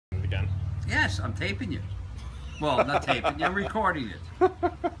Yes, I'm taping you. Well, not taping you. I'm recording it.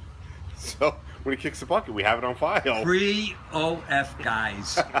 So when he kicks the bucket, we have it on file. Pre-OF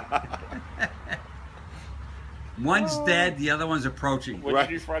guys. One's dead, the other one's approaching. What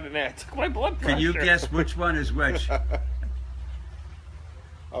did you Friday night? I took my blood pressure. Can you guess which one is which?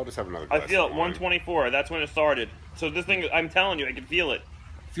 I'll just have another glass. I feel it, of wine. 124. That's when it started. So this thing, I'm telling you, I can feel it.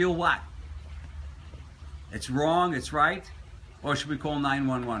 Feel what? It's wrong, it's right? Or should we call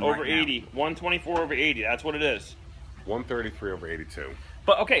 911 Over right now? 80. 124 over 80. That's what it is. 133 over 82.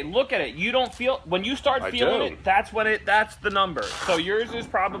 But okay, look at it. You don't feel when you start feeling it. That's when it. That's the number. So yours is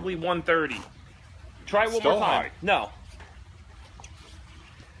probably 130. Try it one more time. High. No.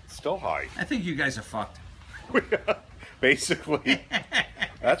 Still high. I think you guys are fucked. Basically,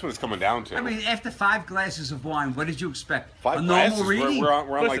 that's what it's coming down to. I mean, after 5 glasses of wine, what did you expect? Five A glasses. normal reading?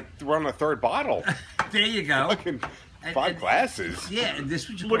 We're on the third bottle. There you go. Fucking 5 glasses. Yeah, and this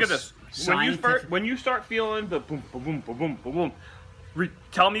would you Look call at this. When you start feeling the boom, boom, boom, boom, boom, boom,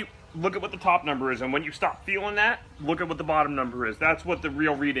 tell me. Look at what the top number is, and when you stop feeling that, look at what the bottom number is. That's what the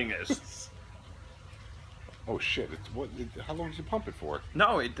real reading is. Oh shit! How long did you pump it for?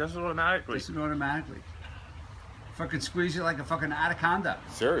 No, it does it automatically. Just automatically. Fucking squeeze it like a fucking anaconda.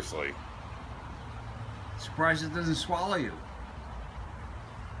 Seriously. Surprised it doesn't swallow you.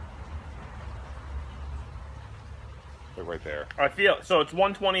 Look right there. I feel so. It's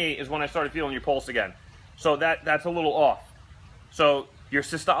 128 is when I started feeling your pulse again. So that's a little off. So your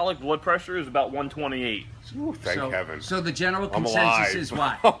systolic blood pressure is about 128. Ooh, thank heaven. So the general I'm consensus alive. is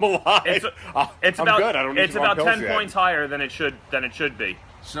what? I'm alive. It's I'm about good. I don't need it's to go on about pills 10 yet. points higher than it should be.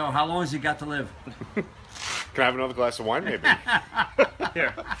 So how long has he got to live? Can I have another glass of wine, maybe?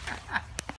 Here.